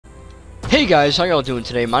Hey guys, how y'all doing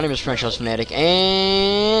today? My name is French House Fanatic,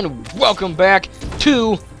 and welcome back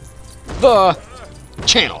to the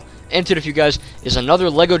channel. And today, for you guys, is another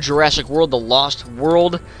LEGO Jurassic World: The Lost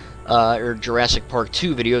World, or Jurassic Park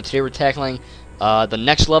 2 video. Today we're tackling the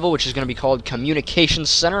next level, which is going to be called Communications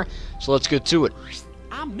Center. So let's get to it.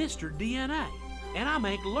 I'm Mr. DNA, and I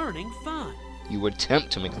make learning fun. You attempt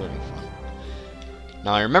to make learning fun.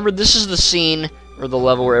 Now, I remember this is the scene, or the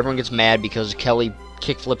level, where everyone gets mad because Kelly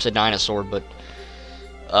kickflips a dinosaur, but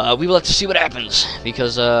we will have to see what happens,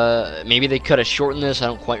 because maybe they could have shortened this. I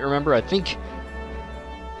don't quite remember. I think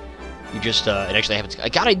you just, it actually happens.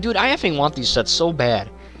 Dude, I effing want these sets so bad.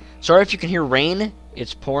 Sorry if you can hear rain.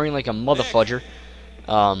 It's pouring like a motherfudger.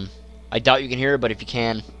 I doubt you can hear it, but if you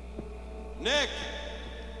can. Nick!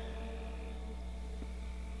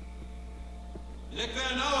 Nick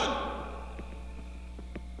Van Owen!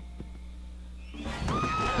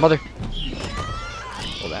 Mother.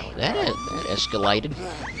 Well, that escalated.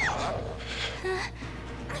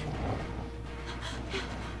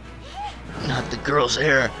 Not the girl's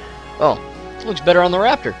hair. Oh, looks better on the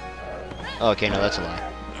raptor. Okay, no, that's a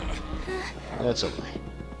lie. That's a lie.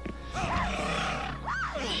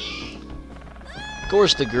 Of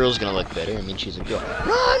course the girl's gonna look better. I mean, she's a girl.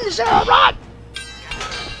 Run, Sarah, run!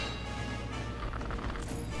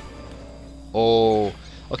 Oh,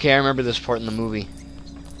 okay, I remember this part in the movie.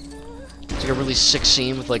 It's like a really sick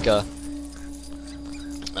scene with like a,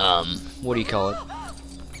 what do you call it?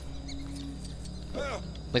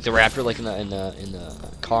 Like the raptor, like in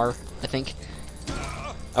the car, I think.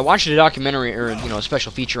 I watched a documentary, or a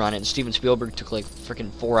special feature on it, and Steven Spielberg took like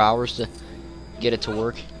freaking 4 hours to get it to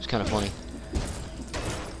work. It's kind of funny.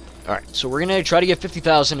 All right, so we're gonna try to get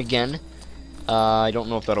 50,000 again. I don't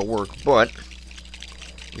know if that'll work, but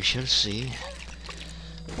we shall see.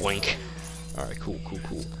 Blink. All right, cool.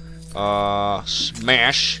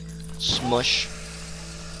 Smash. Smush.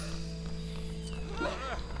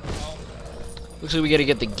 Looks like we gotta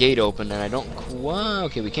get the gate open, and I don't quite...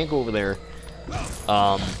 Okay, we can't go over there.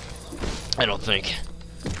 I don't think.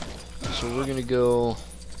 So we're gonna go...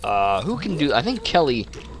 who can do... I think Kelly...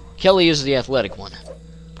 Kelly is the athletic one.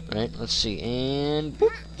 Right, let's see. And...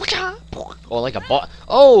 Oh, like a boss.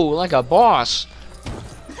 Oh, like a boss.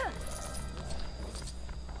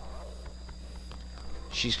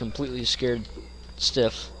 She's completely scared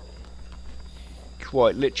stiff.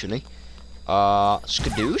 Quite literally.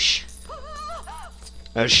 Skadoosh?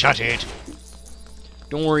 Shut it.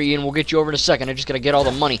 Don't worry, Ian, we'll get you over in a second. I just gotta get all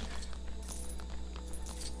the money.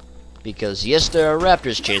 Because, yes, there are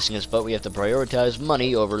raptors chasing us, but we have to prioritize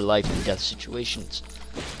money over life and death situations.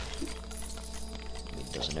 I mean,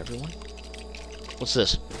 doesn't everyone? What's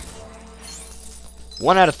this?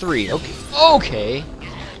 1 out of 3. Okay. Okay.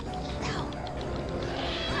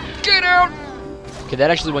 Get out! Okay,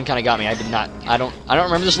 that actually one kind of got me. I don't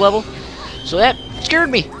remember this level, so that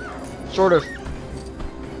scared me, sort of.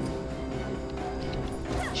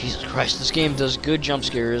 Jesus Christ, this game does good jump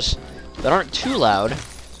scares that aren't too loud,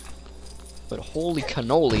 but holy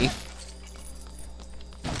cannoli!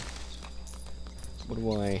 What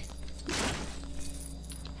do I?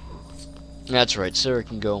 That's right, Sarah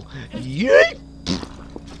can go. Yay!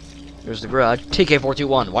 There's the garage.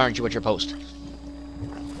 TK421. Why aren't you at your post?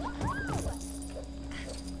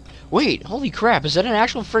 Wait, holy crap, is that an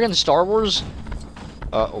actual friggin' Star Wars?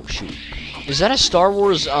 Oh shoot. Is that a Star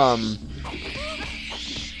Wars, effing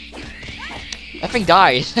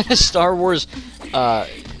die. Is that a Star Wars,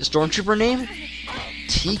 Stormtrooper name?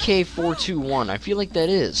 TK421, I feel like that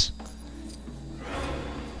is.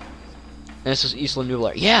 And this is Isla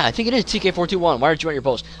Nublar. Yeah, I think it is TK421. Why aren't you at your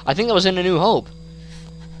post? I think that was in A New Hope.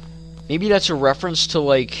 Maybe that's a reference to,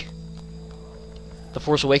 like, the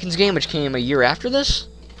Force Awakens game, which came a year after this?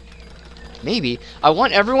 Maybe. I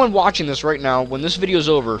want everyone watching this right now, when this video's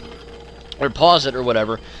over, or pause it or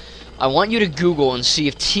whatever, I want you to Google and see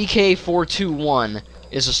if TK421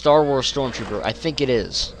 is a Star Wars Stormtrooper. I think it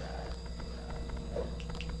is.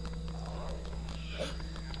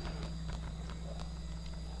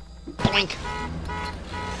 Boink!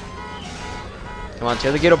 Come on,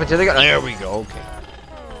 tear the gate open, tear the gate. There we go, okay.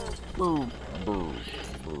 Boom, boom,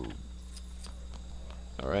 boom.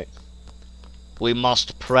 Alright. We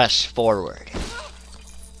must press forward.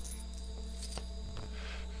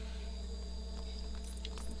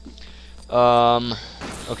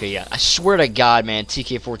 Okay, yeah. I swear to God, man,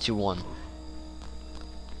 TK421.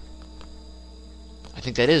 I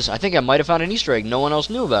think that is. I think I might have found an Easter egg no one else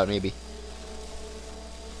knew about, maybe.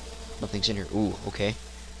 Nothing's in here. Ooh, okay.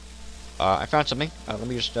 I found something. Let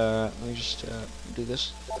me just do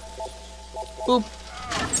this. Boop.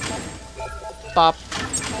 Pop.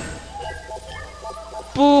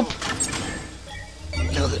 Boop!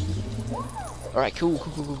 Alright, cool.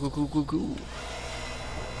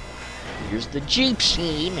 Here's the Jeep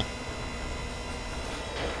scene.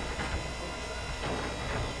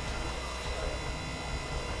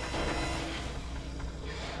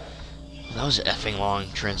 That was an effing long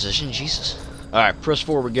transition, Jesus. Alright, press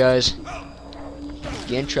forward, guys.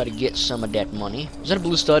 Again, try to get some of that money. Was that a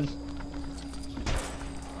blue stud?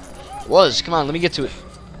 It was. Come on, let me get to it.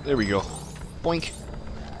 There we go. Boink.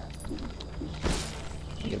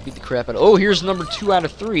 I gotta beat the crap out of... Oh, here's number 2 out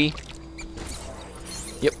of 3.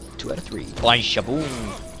 Yep, 2 out of 3. Blind shaboom.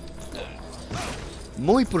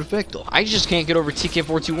 Muy perfecto. I just can't get over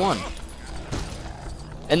TK421.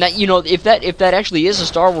 And that, you know, if that actually is a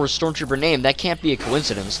Star Wars Stormtrooper name, that can't be a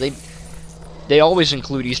coincidence. They always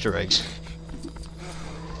include Easter eggs.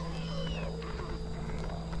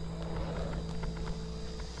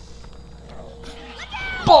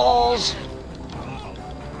 Balls!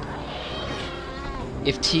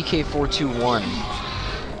 If TK421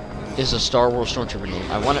 is a Star Wars Stormtrooper name,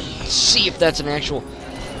 I want to see if that's an actual...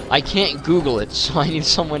 I can't Google it, so I need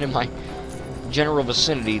someone in my general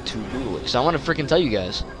vicinity to Google it, because I want to freaking tell you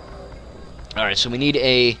guys. Alright, so we need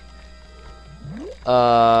a...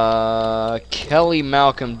 Kelly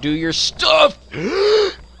Malcolm, do your stuff!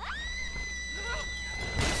 Do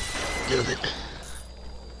it.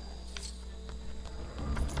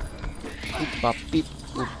 Beep, bop, beep,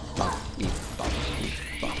 boop, bop, beep, bop, beep,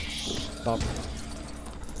 bop, boop, bop.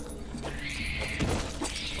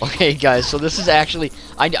 Okay, guys, so this is actually...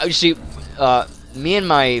 I see, me and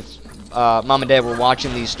my mom and dad were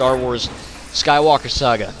watching the Star Wars Skywalker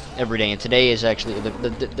Saga every day, and today is actually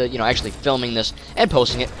the you know, actually filming this and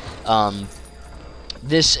posting it.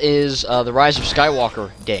 This is the Rise of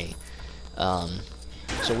Skywalker Day.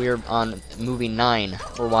 So we are on movie 9.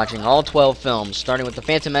 We're watching all 12 films, starting with The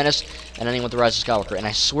Phantom Menace and ending with The Rise of Skywalker. And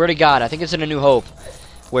I swear to God, I think it's in A New Hope,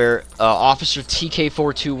 where Officer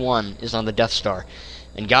TK421 is on the Death Star.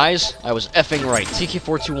 And guys, I was effing right.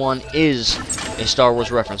 TK421 is a Star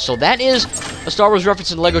Wars reference. So that is a Star Wars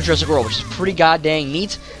reference in LEGO Jurassic World, which is pretty goddamn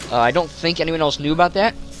neat. I don't think anyone else knew about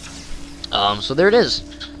that. So there it is.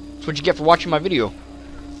 That's what you get for watching my video.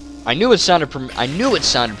 I knew it sounded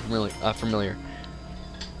familiar.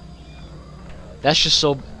 That's just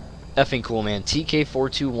so effing cool, man.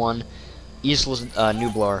 TK421, Isla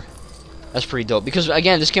Nublar. That's pretty dope. Because,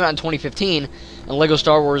 again, this came out in 2015, and LEGO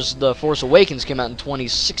Star Wars The Force Awakens came out in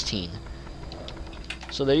 2016.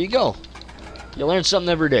 So there you go. You learn something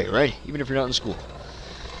every day, right? Even if you're not in school.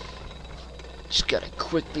 Just gotta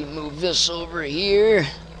quickly move this over here.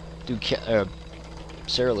 Dude,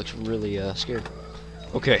 Sarah looks really scared.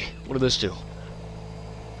 Okay, what did this do?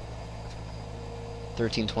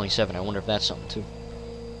 1327. I wonder if that's something too.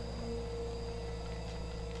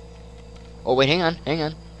 Oh wait, hang on.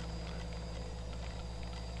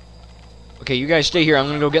 Okay, you guys stay here. I'm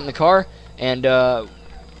gonna go get in the car, and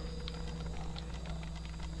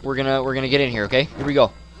we're gonna get in here. Okay, here we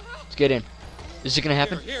go. Let's get in. Is it gonna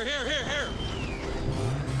happen? Here.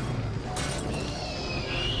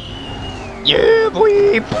 Yeah,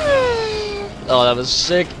 boy. Oh, that was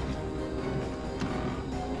sick.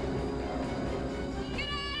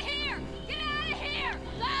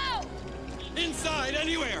 Inside,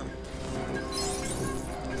 anywhere.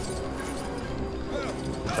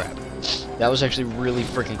 Crap. That was actually really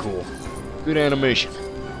freaking cool. Good animation.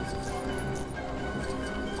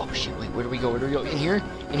 Oh shit, wait, where do we go? In here?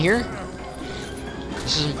 In here?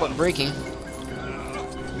 This isn't button breaking.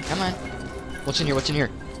 Come on. What's in here?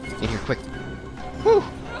 In here, quick. Whew.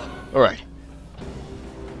 Alright.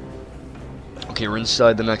 Okay, we're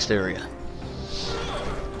inside the next area.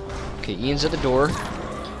 Okay, Ian's at the door.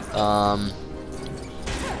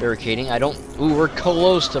 Barricading. Ooh, we're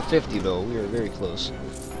close to 50 though. We are very close.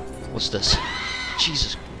 What's this?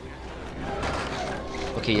 Jesus.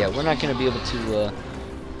 Okay, yeah, we're not gonna be able to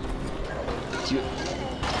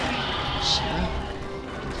Sarah?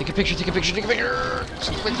 Take a picture. Click.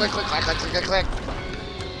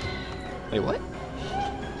 Wait, what?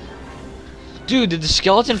 Dude, did the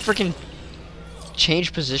skeleton freaking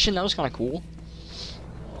change position? That was kind of cool.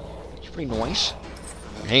 It's pretty nice.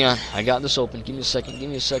 Hang on, I got this open. Give me a second.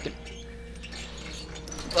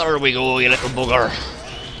 There we go, you little booger.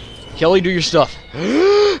 Kelly, do your stuff.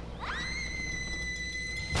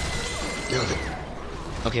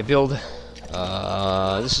 Okay, build.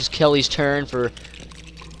 This is Kelly's turn for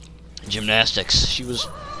gymnastics. She was...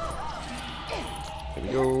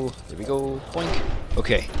 There we go. Boink.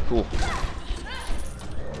 Okay, cool.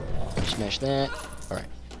 Smash that. Alright.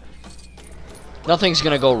 Nothing's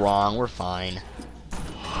gonna go wrong. We're fine.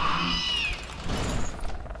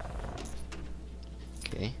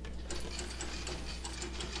 Okay.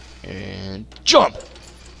 And jump!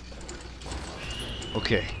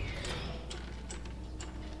 Okay.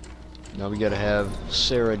 Now we gotta have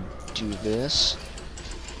Sarah do this.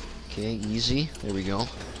 Okay, easy. There we go.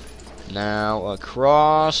 Now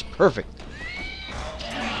across. Perfect.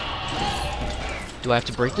 Do I have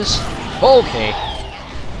to break this? Okay.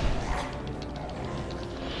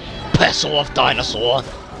 Pass off, dinosaur.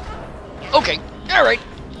 Okay. Alright.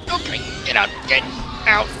 Okay. Get out. Get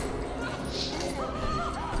out.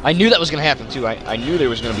 I knew that was going to happen, too. I knew there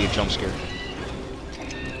was going to be a jump scare.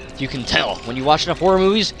 You can tell. When you watch enough horror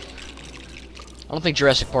movies, I don't think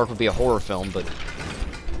Jurassic Park would be a horror film, but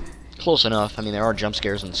close enough. I mean, there are jump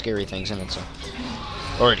scares and scary things in it, so.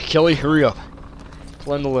 Alright, Kelly, hurry up.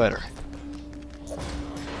 Climb the ladder.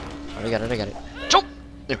 I got it, I got it. Jump!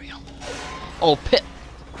 There we go. Oh, pit.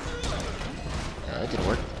 That didn't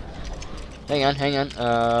work. Hang on, hang on.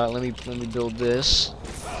 Let me build this.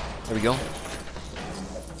 There we go.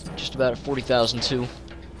 Just about at 40,000 too.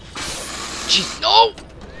 Gee, no!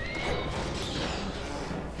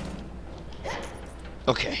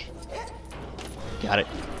 Okay. Got it.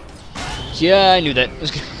 Yeah, I knew that.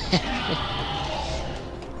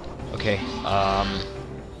 Okay,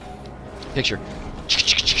 picture.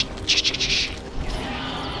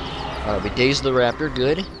 Alright, we dazed the raptor,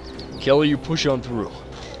 good. Kelly, you push on through.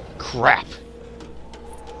 Crap.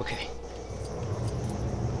 Okay.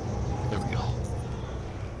 There we go.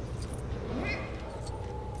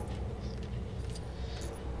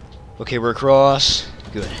 Okay, we're across.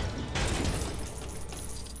 Good.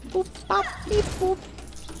 Boop, bop, beep, boop,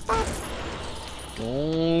 bop.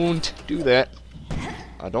 Don't do that.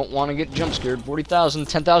 I don't want to get jump scared. 40,000,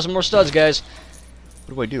 10,000 more studs, guys.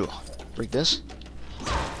 What do I do? Break this?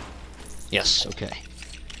 Yes, okay.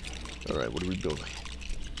 Alright, what are we building?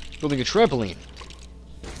 Building a trampoline.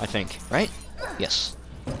 I think, right? Yes.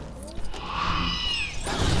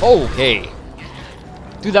 Okay.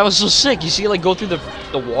 Dude, that was so sick. You see it like go through the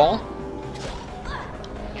wall?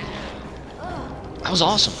 That was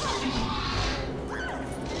awesome.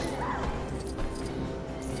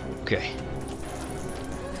 Okay.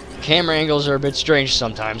 Camera angles are a bit strange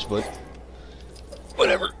sometimes, but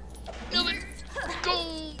whatever.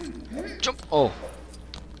 Go! Jump! Oh.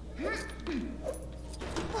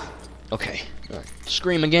 Okay. Alright.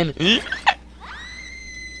 Scream again.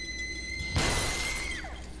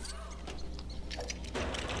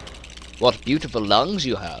 What beautiful lungs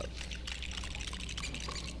you have.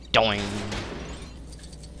 Doing.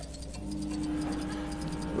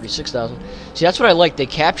 46,000. See, that's what I like. They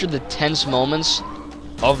captured the tense moments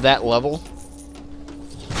of that level.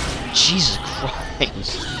 Jesus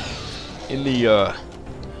Christ. In the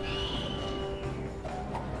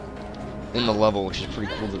level, which is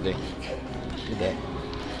pretty cool that they did that.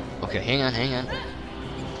 Okay, hang on, hang on.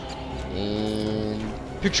 And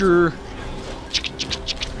picture.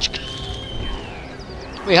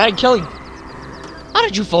 Wait, how did Kelly? How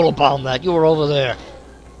did you photobomb that? You were over there.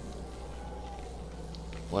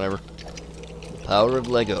 Whatever. Power of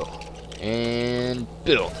Lego. And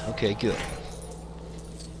build. Okay, good.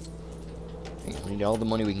 We need all the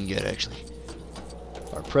money we can get, actually.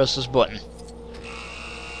 Alright, press this button.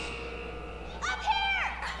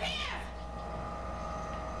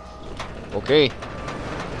 Okay.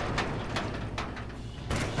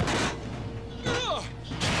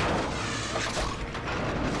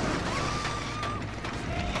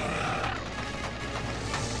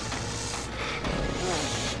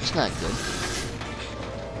 It's not good.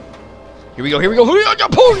 Here we go, here we go.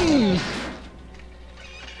 Boom!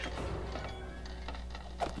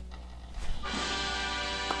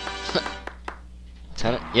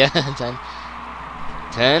 10. Yeah, 10.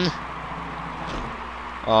 10.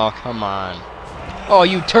 Oh, come on. Oh,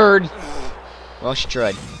 you turd. Well, she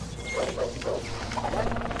tried.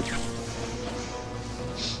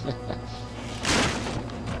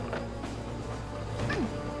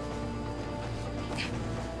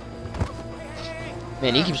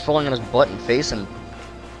 Man, he keeps falling on his butt and face and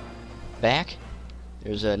back.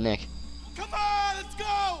 There's Nick. Come on, let's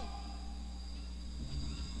go!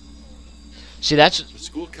 See, that's... Did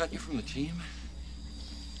school cut you from the team?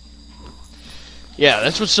 Yeah,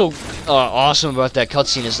 that's what's so awesome about that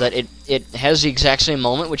cutscene is that it has the exact same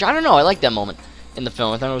moment, which I don't know, I like that moment in the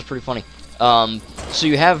film. I thought it was pretty funny. So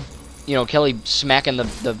you have, you know, Kelly smacking the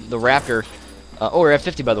raptor. Oh, we're at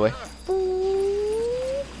 50, by the way.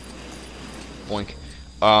 Boink.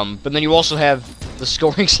 But then you also have the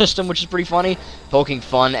scoring system, which is pretty funny, poking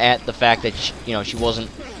fun at the fact that she wasn't,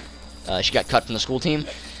 she got cut from the school team,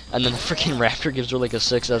 and then the freaking raptor gives her like a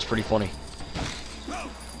 6. That's pretty funny.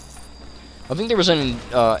 I think there was a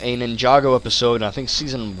Ninjago episode, I think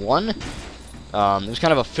season 1, It was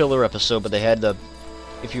kind of a filler episode, but they had the,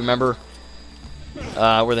 if you remember,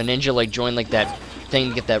 where the ninja like joined like that thing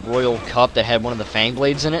to get that royal cup that had one of the fang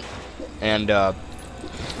blades in it, and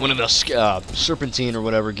one of the serpentine or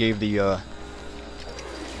whatever gave the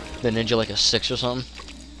ninja like a 6 or something.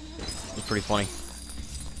 It was pretty funny.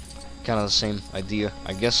 Kind of the same idea,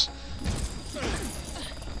 I guess.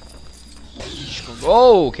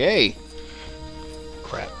 Oh, okay.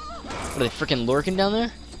 Crap. What, are they freaking lurking down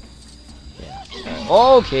there? Yeah.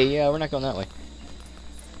 Okay, yeah, we're not going that way.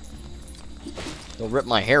 They'll rip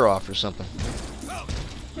my hair off or something.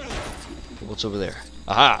 What's over there?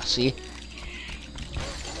 Aha, see?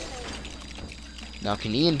 Now,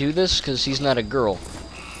 can Ian do this? Because he's not a girl.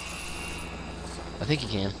 I think he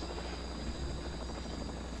can.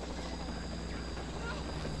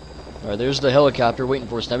 Alright, there's the helicopter waiting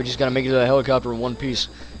for us. Now we just gotta make it to the helicopter in one piece.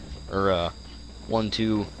 Or, 1,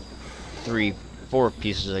 2, 3, 4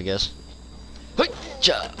 pieces, I guess.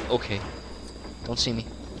 Okay. Don't see me.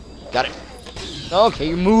 Got it. Okay,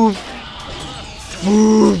 you move.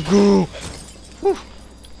 Move, go. Whew.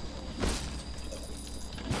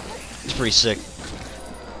 It's pretty sick.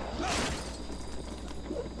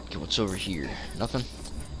 Okay, what's over here? Nothing?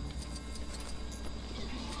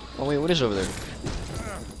 Oh, wait, what is over there?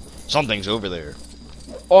 Something's over there.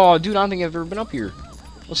 Oh, dude, I don't think I've ever been up here.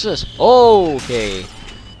 What's this? Oh, okay.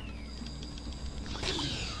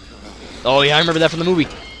 Oh, yeah, I remember that from the movie.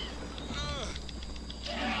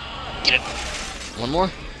 Get it. One more.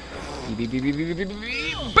 Beep, beep, beep, beep, beep, beep, beep, beep.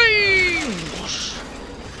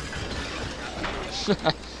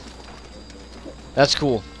 That's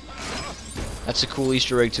cool. That's a cool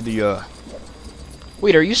Easter egg to the,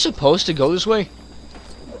 Wait, are you supposed to go this way?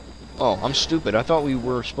 Oh, I'm stupid. I thought we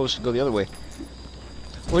were supposed to go the other way.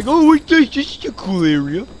 Like, oh, wait, this is a cool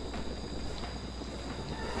area.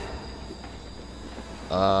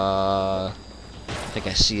 I think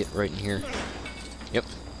I see it right in here. Yep.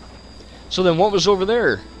 So then, what was over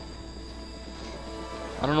there?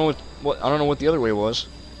 I don't know what I don't know what the other way was.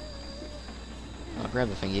 Oh, grab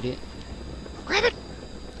the thing, idiot. Grab it.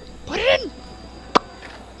 Put it in.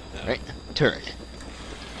 Right. Turn.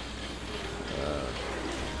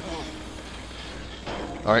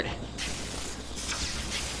 All right.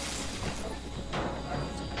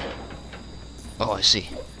 Oh, I see.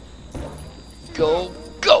 Go,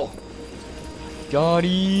 go. Got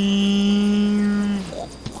him.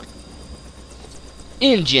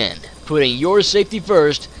 InGen, putting your safety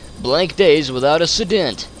first. Blank days without a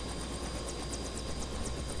sedent.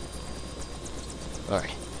 All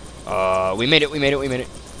right. We made it. We made it. We made it.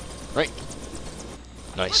 Right.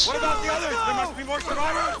 Nice. What about the others? There must be more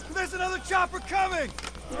survivors. There's another chopper coming.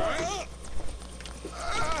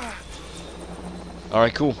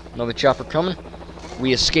 Alright, cool. Another chopper coming.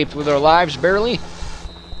 We escaped with our lives, barely.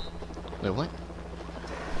 Wait, what?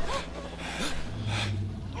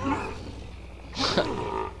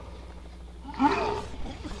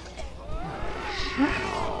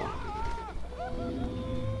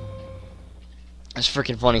 That's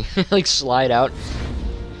freaking funny. Like, slide out.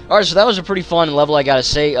 Alright, so that was a pretty fun level, I gotta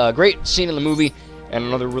say. Great scene in the movie, and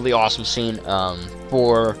another really awesome scene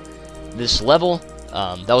for this level.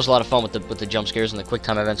 That was a lot of fun with the jump scares and the quick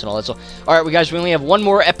time events and all that. So, alright, guys, we only have one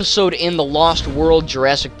more episode in the Lost World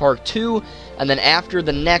Jurassic Park 2, and then after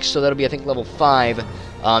the next, so that'll be, I think, level 5,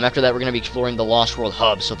 after that, we're going to be exploring the Lost World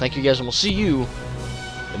Hub. So, thank you guys, and we'll see you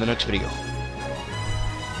in the next video.